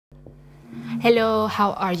Hello,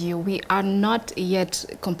 how are you? We are not yet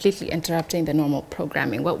completely interrupting the normal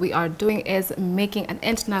programming. What we are doing is making an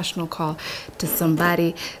international call to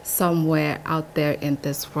somebody somewhere out there in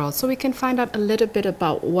this world so we can find out a little bit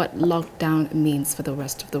about what lockdown means for the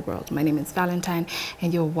rest of the world. My name is Valentine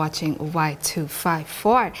and you're watching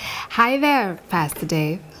Y254. Hi there, Pastor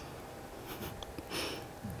Dave.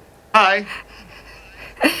 Hi.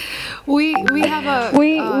 We have a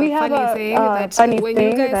funny thing that when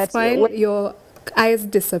you guys smile, your eyes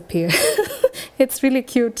disappear. It's really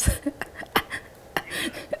cute.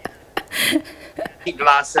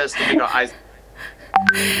 Glasses to make our eyes.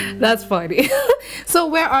 That's funny. So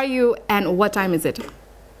where are you and what time is it?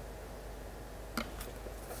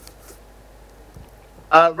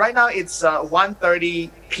 Right now it's 1:30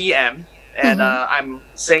 p.m. and I'm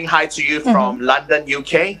saying hi to you from London,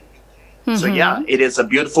 UK. So yeah, it is a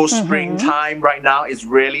beautiful springtime right now. It's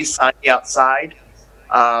really sunny outside,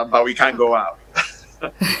 but we can't go out.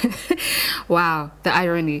 Wow, the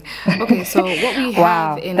irony. Okay, so what we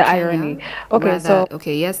have in Kenya,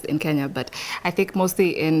 yes, in Kenya, but I think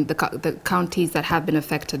mostly in the counties that have been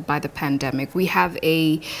affected by the pandemic, we have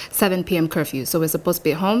a 7 p.m. curfew. So we're supposed to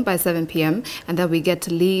be at home by 7 p.m. and then we get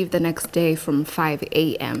to leave the next day from 5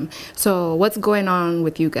 a.m. So what's going on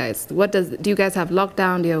with you guys? Do you guys have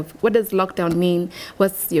lockdown? What does lockdown mean?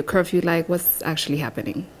 What's your curfew like? What's actually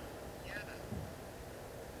happening?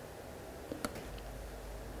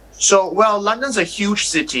 So, well, London's a huge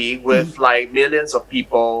city with like millions of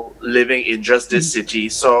people living in just this city.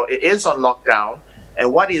 So it is on lockdown.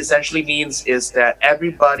 And what it essentially means is that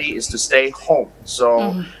everybody is to stay home.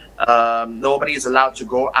 So nobody is allowed to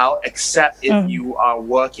go out except if you are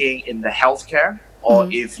working in the healthcare or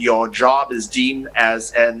if your job is deemed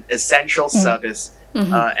as an essential service.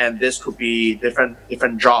 And this could be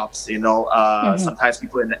different jobs, you know. Sometimes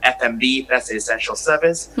people in the F&B, that's the essential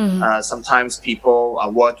service. Sometimes people are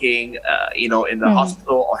working, you know, in the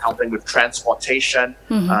hospital or helping with transportation.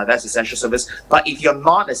 That's essential service. But if you're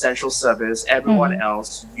not essential service, everyone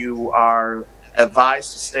else, you are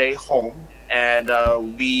advised to stay home. And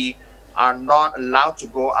we are not allowed to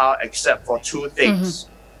go out except for two things.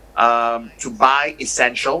 To buy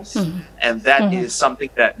essentials, and that is something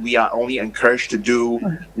that we are only encouraged to do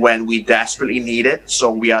when we desperately need it.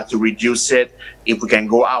 So we are to reduce it. If we can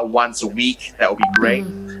go out once a week, that would be great.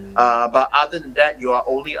 But other than that, you are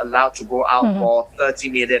only allowed to go out for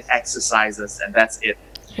 30-minute exercises, and that's it.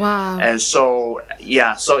 Wow. And so,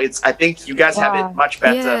 yeah, so I think you guys have it much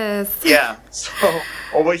better. Yes. Yeah. So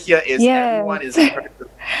over here is everyone is encouraged to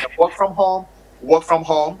work from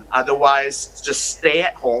home, otherwise just stay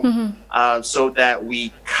at home so that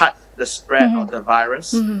we cut the spread of the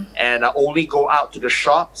virus and only go out to the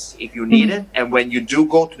shops if you need it. And when you do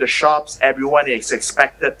go to the shops, everyone is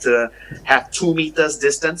expected to have 2 meters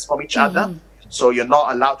distance from each other. So you're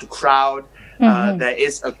not allowed to crowd. There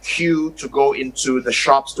is a queue to go into the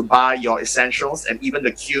shops to buy your essentials, and even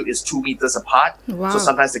the queue is 2 meters apart. So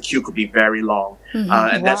sometimes the queue could be very long.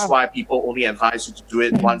 And that's why people only advise you to do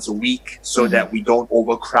it once a week so that we don't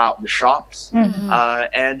overcrowd the shops.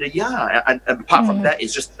 And apart from that,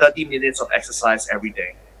 it's just 30 minutes of exercise every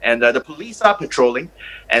day. And the police are patrolling.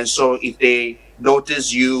 And so if they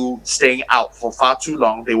notice you staying out for far too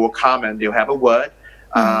long, they will come and they'll have a word.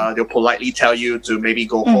 They'll politely tell you to maybe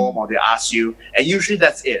go home, or they'll ask you. And usually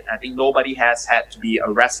that's it. I think nobody has had to be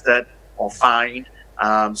arrested or fined.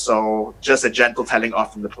 So just a gentle telling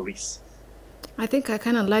off from the police. I think I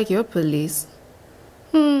kind of like your police.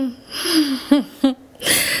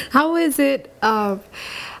 How is it?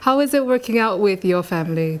 How is it working out with your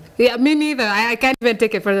family? Yeah, me neither. I can't even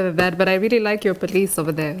take it further than that. But I really like your police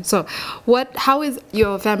over there. So, how is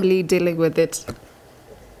your family dealing with it?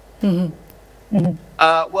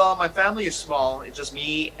 Well, my family is small. It's just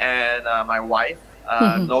me and my wife.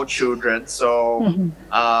 No children, so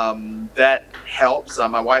that helps.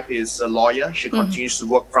 My wife is a lawyer. She continues to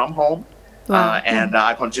work from home. And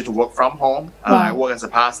I continue to work from home. I work as a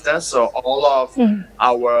pastor, so all of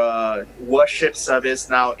our worship service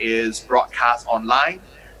now is broadcast online.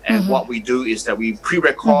 And what we do is that we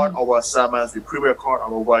pre-record our sermons, we pre-record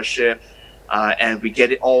our worship, and we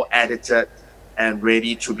get it all edited and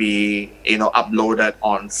ready to be, you know, uploaded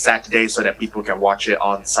on Saturday so that people can watch it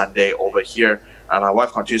on Sunday over here. My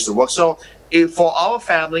wife continues to work. So for our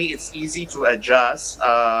family, it's easy to adjust.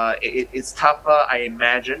 It's tougher, I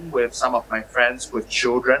imagine, with some of my friends with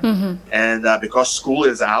children. And because school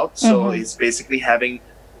is out, so it's basically having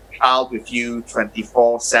a child with you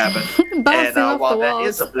 24/7. And while that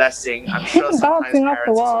is a blessing, I'm sure sometimes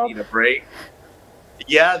parents also need a break.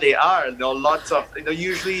 Yeah, they are. You know, lots of, you know,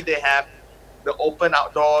 usually they have the open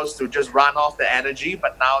outdoors to just run off the energy,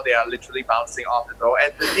 but now they are literally bouncing off the door.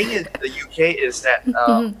 And the thing in the UK is that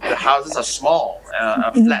the houses are small,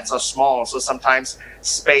 flats are small, so sometimes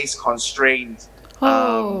space constrained.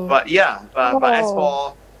 But yeah, but as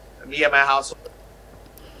for me and my household.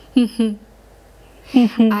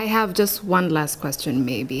 I have just one last question,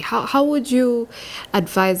 maybe. How would you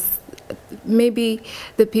advise maybe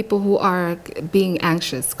the people who are being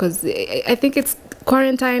anxious? Because I think it's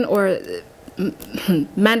quarantine or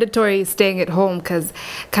mandatory staying at home because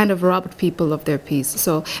kind of robbed people of their peace.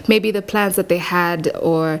 So maybe the plans that they had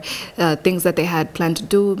or things that they had planned to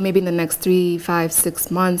do maybe in the next 3, 5,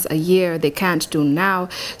 6 months, a year, they can't do now.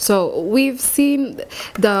 So we've seen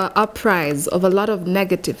the uprise of a lot of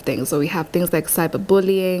negative things. So we have things like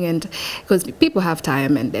cyberbullying, and because people have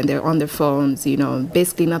time and they're on their phones,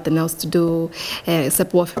 basically nothing else to do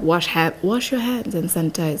except wash your hands and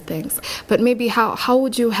sanitize things. But maybe how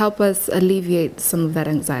would you help us alleviate some of that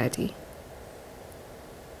anxiety?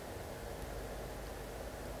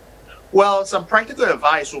 Well, some practical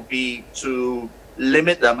advice would be to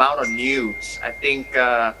limit the amount of news. I think,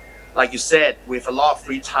 like you said, with a lot of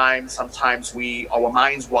free time, sometimes our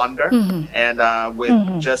minds wander, and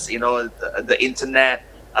with just the internet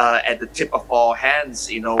at the tip of our hands,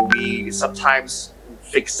 we sometimes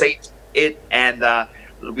fixate it and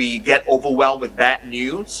we get overwhelmed with bad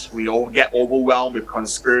news. We all get overwhelmed with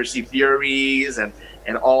conspiracy theories and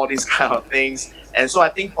all these kind of things. And so I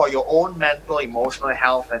think for your own mental, emotional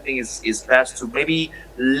health, I think it's best to maybe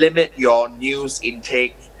limit your news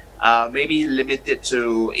intake. Maybe limit it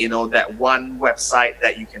to, that one website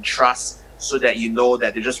that you can trust so that you know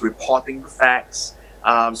that they're just reporting the facts.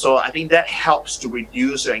 So I think that helps to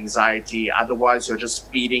reduce your anxiety. Otherwise, you're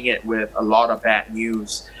just feeding it with a lot of bad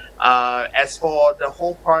news. As for the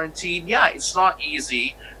whole quarantine, yeah, it's not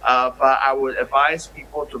easy, but I would advise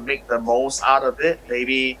people to make the most out of it.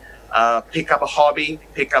 Maybe pick up a hobby,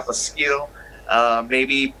 pick up a skill.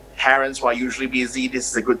 Maybe parents who are usually busy,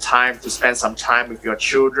 this is a good time to spend some time with your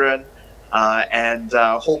children. And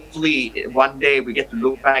hopefully one day we get to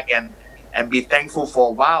look back and be thankful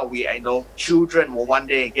for, wow, I know children will one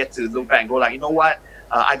day get to look back and go like, you know what,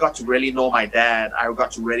 I got to really know my dad. I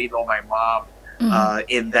got to really know my mom.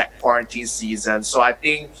 In that quarantine season. So I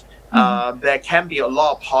think there can be a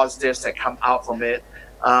lot of positives that come out from it.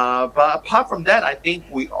 But apart from that, I think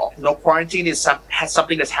quarantine is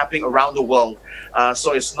something that's happening around the world.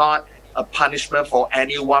 So it's not a punishment for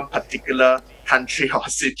any one particular country or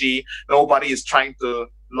city. Nobody is trying to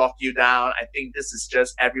lock you down. I think this is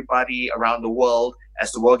just everybody around the world,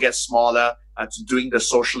 as the world gets smaller, to doing the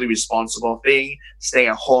socially responsible thing, staying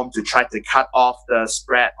at home to try to cut off the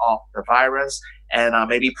spread of the virus, and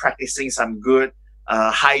maybe practicing some good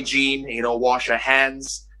hygiene, wash your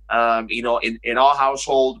hands. In our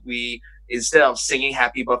household, we, instead of singing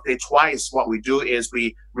happy birthday twice, what we do is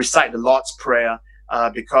we recite the Lord's Prayer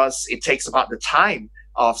because it takes about the time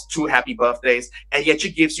of 2 happy birthdays, and yet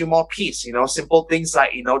it gives you more peace. Simple things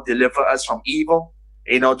like, deliver us from evil,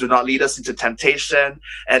 do not lead us into temptation,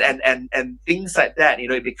 and things like that.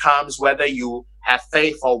 It becomes whether you have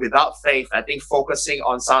faith or without faith. I think focusing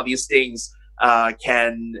on some of these things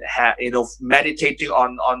can have, meditating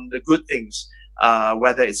on the good things,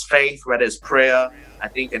 whether it's faith, whether it's prayer, I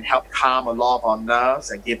think can help calm a lot of our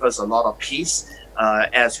nerves and give us a lot of peace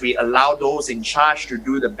as we allow those in charge to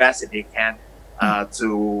do the best that they can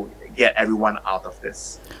to get everyone out of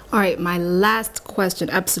this. All right, my last question,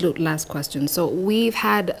 absolute last question. So we've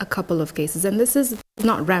had a couple of cases, and this is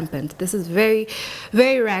not rampant. This is very,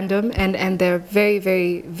 very random, and they're very,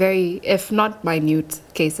 very, very, if not minute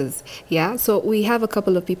cases. Yeah. So we have a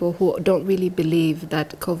couple of people who don't really believe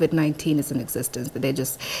that COVID-19 is in existence. That they're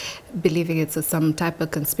just believing it's some type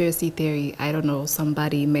of conspiracy theory. I don't know,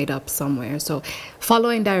 somebody made up somewhere. So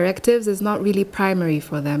following directives is not really primary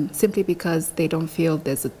for them, simply because they don't feel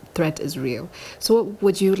there's a threat is real. So what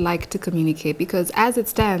would you like to communicate? Because as it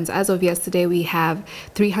stands, as of yesterday, we have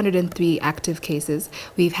 303 active cases.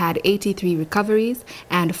 We've had 83 recoveries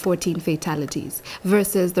and 14 fatalities,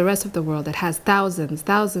 versus the rest of the world that has thousands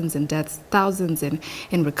in deaths, thousands in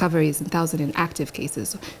recoveries, and thousands in active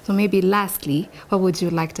cases. So maybe lastly, what would you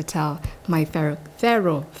like to tell my fellow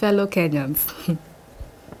Kenyans?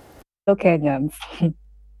 Fellow Kenyans.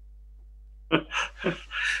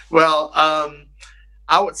 Well,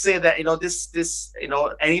 I would say that, this,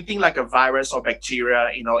 anything like a virus or bacteria,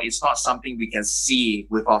 it's not something we can see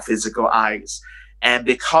with our physical eyes. And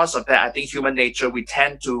because of that, I think human nature, we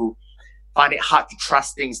tend to find it hard to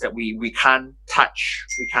trust things that we can't touch,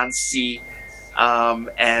 we can't see.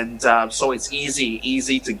 So it's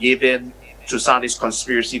easy to give in to some of these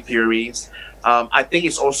conspiracy theories. I think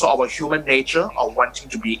it's also our human nature of wanting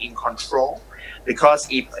to be in control. Because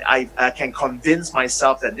if I can convince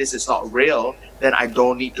myself that this is not real, then I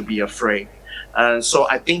don't need to be afraid. So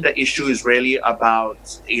I think the issue is really about,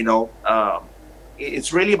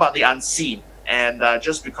 it's really about the unseen. And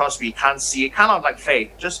just because we can't see it, kind of like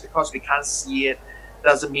faith, just because we can't see it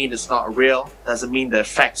doesn't mean it's not real, doesn't mean the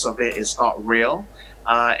effects of it is not real.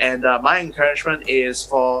 And my encouragement is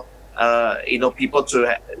for, people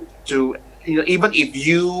to, even if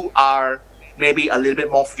you are maybe a little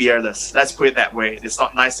bit more fearless. Let's put it that way. It's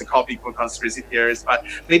not nice to call people conspiracy theorists, but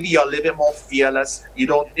maybe you're a little bit more fearless. You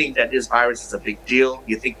don't think that this virus is a big deal.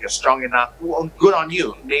 You think you're strong enough. Well, good on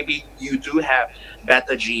you. Maybe you do have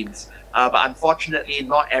better genes. But unfortunately,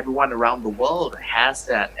 not everyone around the world has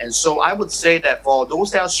that. And so I would say that for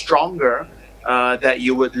those that are stronger, that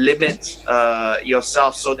you would limit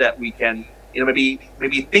yourself so that we can,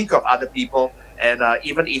 maybe think of other people. And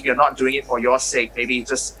even if you're not doing it for your sake, maybe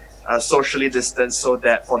just socially distance so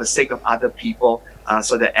that for the sake of other people,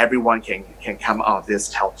 so that everyone can come out of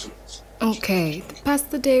this healthy. Okay,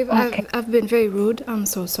 Pastor Dave, okay. I've been very rude. I'm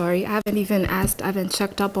so sorry. I haven't even asked, I haven't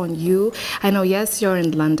checked up on you. I know, yes, you're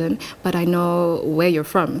in London, but I know where you're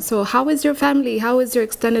from. So how is your family? How is your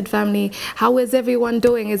extended family? How is everyone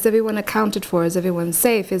doing? Is everyone accounted for? Is everyone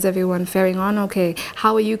safe? Is everyone faring on okay?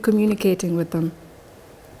 How are you communicating with them?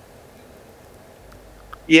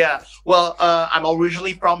 Yeah, well, I'm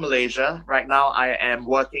originally from Malaysia. Right now, I am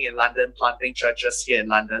working in London, planting churches here in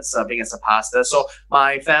London, serving as a pastor. So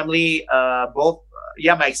my family, my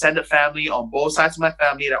extended family on both sides of my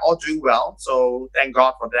family, they're all doing well. So thank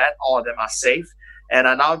God for that. All of them are safe. And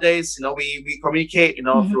nowadays, we communicate,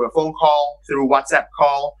 through a phone call, through WhatsApp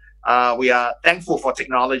call. We are thankful for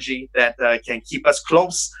technology that can keep us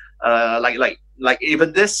close. Like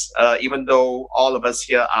even this, even though all of us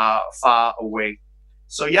here are far away.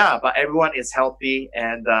 So yeah, but everyone is healthy,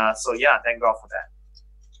 and so yeah, thank God for that.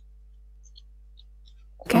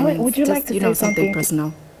 Okay, would you like to say something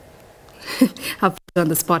personal? I've put you on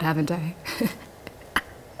the spot, haven't I?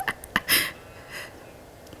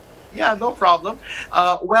 Yeah, no problem.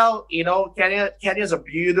 Well, Kenya is a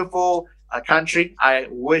beautiful country. I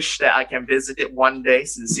wish that I can visit it one day,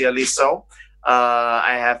 sincerely so.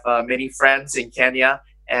 I have many friends in Kenya.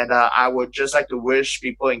 And I would just like to wish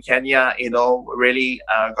people in Kenya, really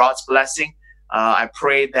God's blessing. I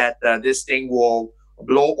pray that this thing will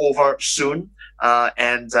blow over soon.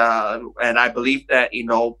 And I believe that,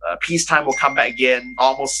 peacetime will come back again.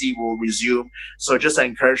 Normalcy will resume. So just an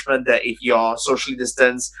encouragement that if you're socially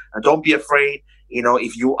distanced, don't be afraid.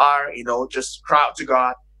 If you are, just cry out to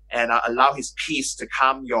God and allow His peace to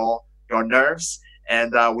calm your nerves.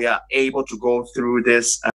 And we are able to go through this